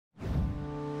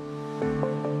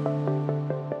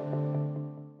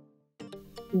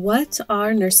What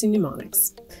are nursing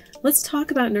mnemonics? Let's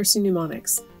talk about nursing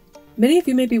mnemonics. Many of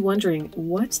you may be wondering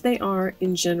what they are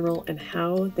in general and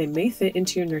how they may fit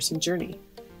into your nursing journey.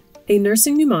 A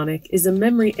nursing mnemonic is a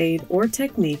memory aid or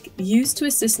technique used to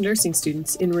assist nursing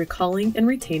students in recalling and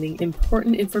retaining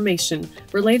important information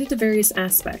related to various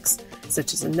aspects,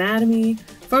 such as anatomy,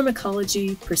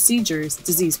 pharmacology, procedures,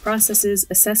 disease processes,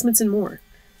 assessments, and more.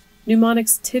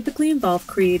 Mnemonics typically involve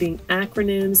creating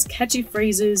acronyms, catchy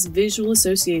phrases, visual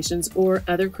associations, or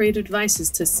other creative devices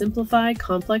to simplify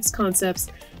complex concepts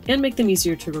and make them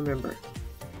easier to remember.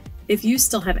 If you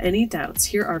still have any doubts,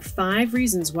 here are 5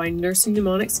 reasons why nursing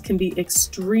mnemonics can be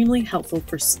extremely helpful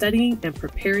for studying and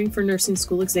preparing for nursing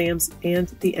school exams and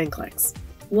the NCLEX.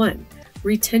 1.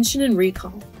 Retention and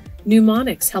recall.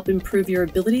 Mnemonics help improve your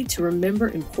ability to remember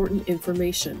important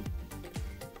information.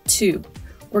 2.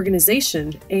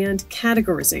 Organization and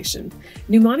categorization.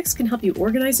 Mnemonics can help you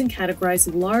organize and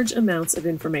categorize large amounts of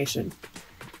information.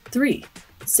 3.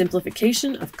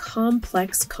 Simplification of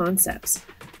complex concepts.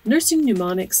 Nursing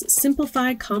mnemonics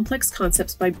simplify complex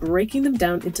concepts by breaking them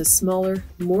down into smaller,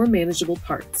 more manageable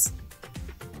parts.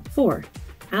 4.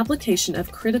 Application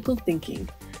of critical thinking.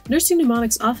 Nursing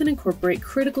mnemonics often incorporate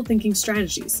critical thinking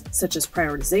strategies, such as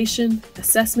prioritization,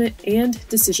 assessment, and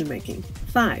decision-making.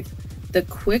 5. The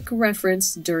quick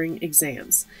reference during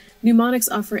exams. Mnemonics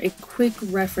offer a quick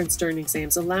reference during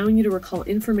exams, allowing you to recall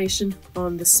information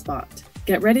on the spot.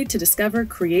 Get ready to discover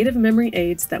creative memory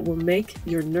aids that will make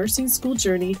your nursing school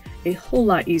journey a whole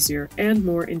lot easier and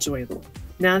more enjoyable.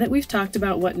 Now that we've talked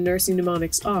about what nursing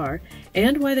mnemonics are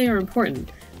and why they are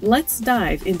important, let's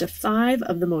dive into 5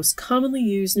 of the most commonly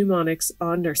used mnemonics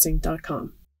on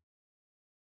nursing.com.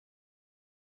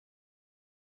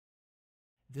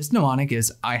 This mnemonic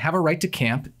is, I have a right to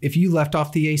camp if you left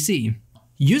off the AC.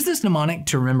 Use this mnemonic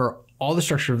to remember all the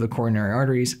structure of the coronary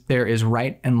arteries. There is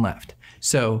right and left.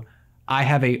 So I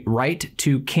have a right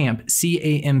to camp,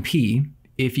 C-A-M-P,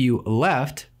 if you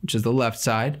left, which is the left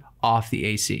side, off the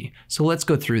AC. So let's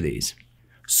go through these.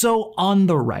 So on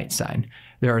the right side,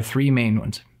 there are 3 main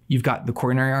ones. You've got the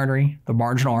coronary artery, the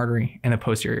marginal artery, and the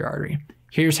posterior artery.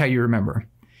 Here's how you remember.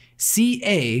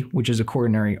 CA, which is a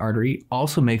coronary artery,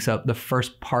 also makes up the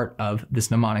first part of this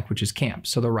mnemonic, which is camp.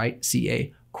 So the right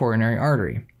CA, coronary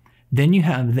artery. Then you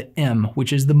have the M,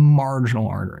 which is the marginal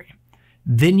artery.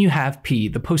 Then you have P,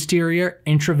 the posterior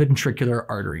intraventricular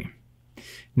artery.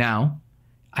 Now,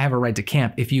 I have a right to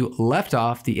camp if you left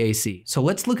off the AC. So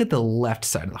let's look at the left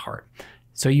side of the heart.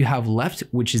 So you have left,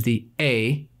 which is the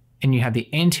A, and you have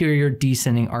the anterior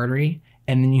descending artery,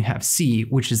 and then you have C,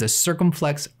 which is a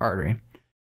circumflex artery.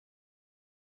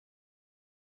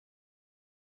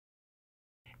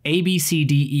 A, B, C,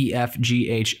 D, E, F, G,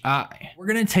 H, I. We're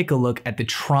gonna take a look at the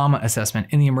trauma assessment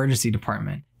in the emergency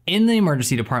department. In the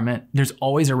emergency department, there's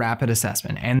always a rapid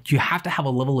assessment, and you have to have a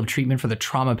level of treatment for the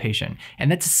trauma patient, and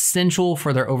that's essential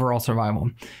for their overall survival.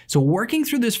 So working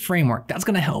through this framework, that's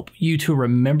gonna help you to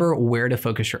remember where to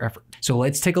focus your effort. So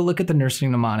let's take a look at the nursing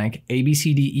mnemonic, A, B,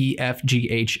 C, D, E, F, G,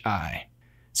 H, I.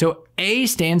 So A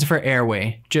stands for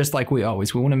airway, just like we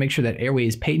wanna make sure that airway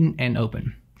is patent and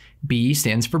open. B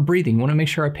stands for breathing. We want to make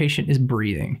sure our patient is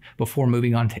breathing before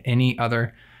moving on to any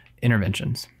other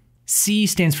interventions. C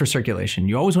stands for circulation.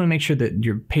 You always want to make sure that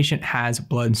your patient has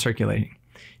blood circulating.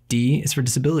 D is for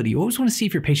disability. You always want to see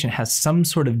if your patient has some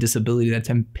sort of disability that's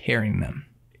impairing them.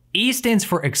 E stands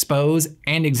for expose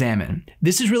and examine.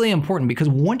 This is really important because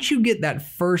once you get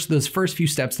those first few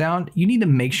steps down, you need to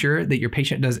make sure that your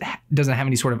patient doesn't have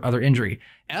any sort of other injury.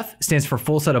 F stands for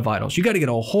full set of vitals. You got to get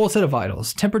a whole set of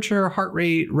vitals: temperature, heart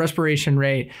rate, respiration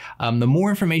rate. The more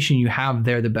information you have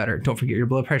there, the better. Don't forget your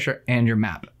blood pressure and your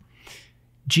MAP.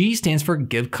 G stands for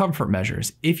give comfort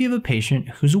measures. If you have a patient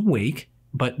who's awake,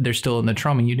 but they're still in the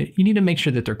trauma unit, you need to make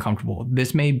sure that they're comfortable.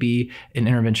 This may be an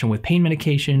intervention with pain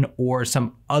medication or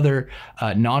some other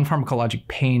non-pharmacologic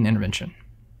pain intervention.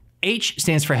 H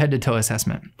stands for head to toe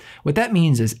assessment. What that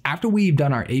means is after we've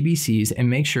done our ABCs and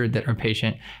make sure that our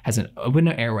patient has an open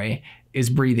airway, is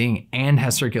breathing, and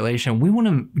has circulation, we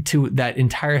want to that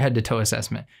entire head to toe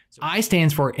assessment. So I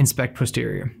stands for inspect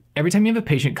posterior. Every time you have a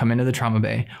patient come into the trauma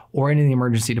bay or into the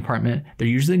emergency department, they're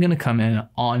usually going to come in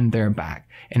on their back.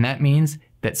 And that means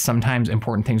that sometimes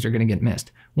important things are going to get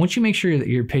missed. Once you make sure that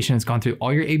your patient has gone through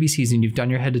all your ABCs and you've done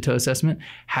your head to toe assessment,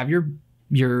 have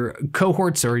your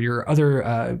cohorts or your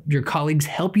colleagues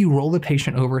help you roll the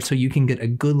patient over so you can get a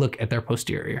good look at their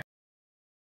posterior.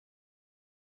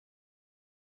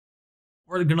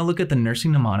 We're going to look at the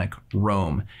nursing mnemonic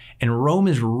ROAM. And ROAM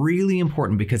is really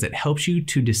important because it helps you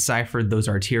to decipher those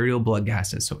arterial blood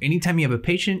gases. So anytime you have a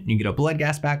patient, you get a blood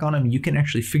gas back on them, you can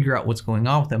actually figure out what's going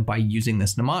on with them by using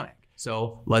this mnemonic.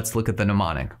 So let's look at the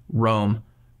mnemonic. Rome,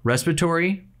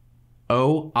 respiratory,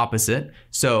 O, opposite.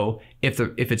 So if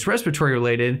it's respiratory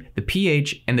related, the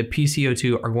pH and the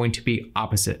PCO2 are going to be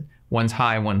opposite. One's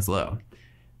high, one's low.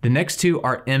 The next two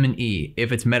are M and E.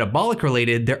 If it's metabolic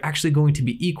related, they're actually going to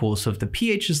be equal. So if the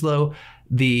pH is low,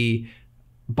 the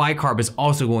bicarb is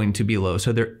also going to be low,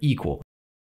 so they're equal.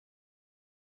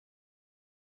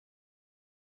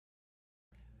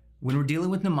 When we're dealing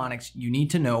with mnemonics, you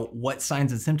need to know what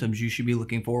signs and symptoms you should be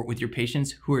looking for with your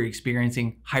patients who are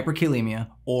experiencing hyperkalemia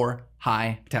or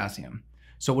high potassium.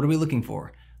 So what are we looking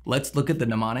for? Let's look at the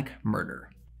mnemonic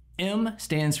murder. M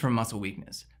stands for muscle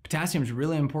weakness. Potassium is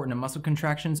really important in muscle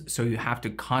contractions, so you have to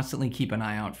constantly keep an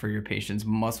eye out for your patient's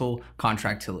muscle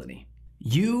contractility.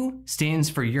 U stands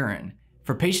for urine.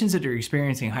 For patients that are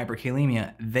experiencing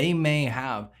hyperkalemia, they may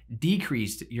have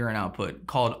decreased urine output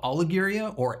called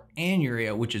oliguria or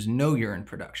anuria, which is no urine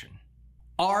production.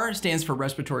 R stands for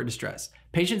respiratory distress.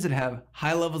 Patients that have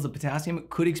high levels of potassium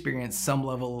could experience some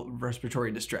level of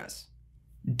respiratory distress.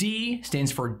 D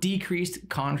stands for decreased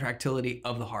contractility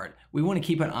of the heart. We want to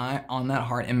keep an eye on that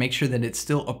heart and make sure that it's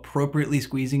still appropriately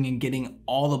squeezing and getting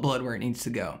all the blood where it needs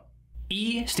to go.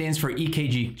 E stands for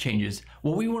EKG changes.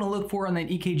 What we want to look for on that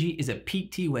EKG is a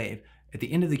peak T wave. At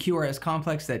the end of the QRS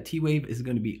complex, that T wave is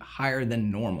going to be higher than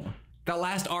normal. That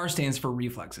last R stands for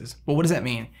reflexes. Well, what does that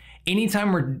mean?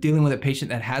 Anytime we're dealing with a patient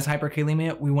that has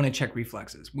hyperkalemia, we want to check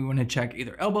reflexes. We want to check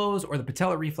either elbows or the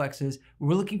patellar reflexes.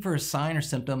 We're looking for a sign or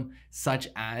symptom such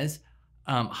as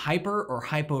hyper or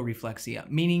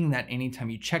hyporeflexia, meaning that anytime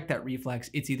you check that reflex,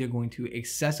 it's either going to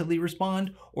excessively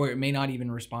respond or it may not even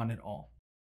respond at all.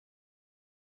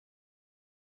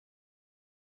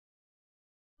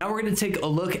 Now we're going to take a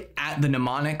look at the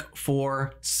mnemonic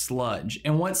for sludge.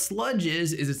 And what sludge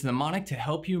is it's a mnemonic to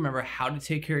help you remember how to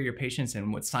take care of your patients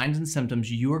and what signs and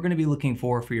symptoms you are going to be looking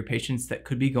for your patients that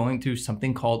could be going through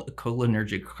something called a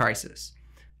cholinergic crisis.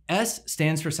 S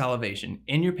stands for salivation.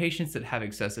 In your patients that have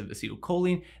excessive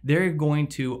acetylcholine, they're going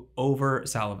to over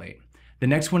salivate. The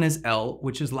next one is L,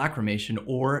 which is lacrimation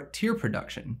or tear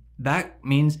production. That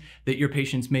means that your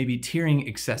patients may be tearing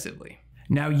excessively.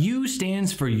 Now U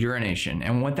stands for urination,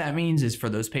 and what that means is for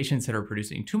those patients that are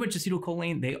producing too much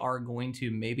acetylcholine, they are going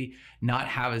to maybe not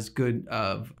have as good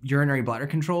of urinary bladder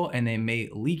control and they may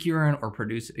leak urine or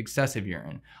produce excessive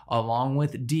urine. Along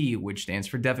with D, which stands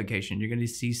for defecation, you're going to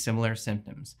see similar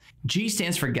symptoms. G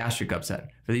stands for gastric upset.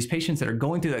 For these patients that are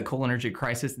going through that cholinergic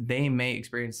crisis, they may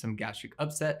experience some gastric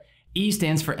upset. E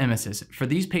stands for emesis. For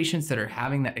these patients that are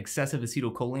having that excessive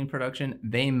acetylcholine production,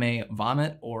 they may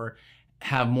vomit or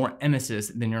have more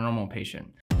emesis than your normal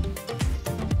patient.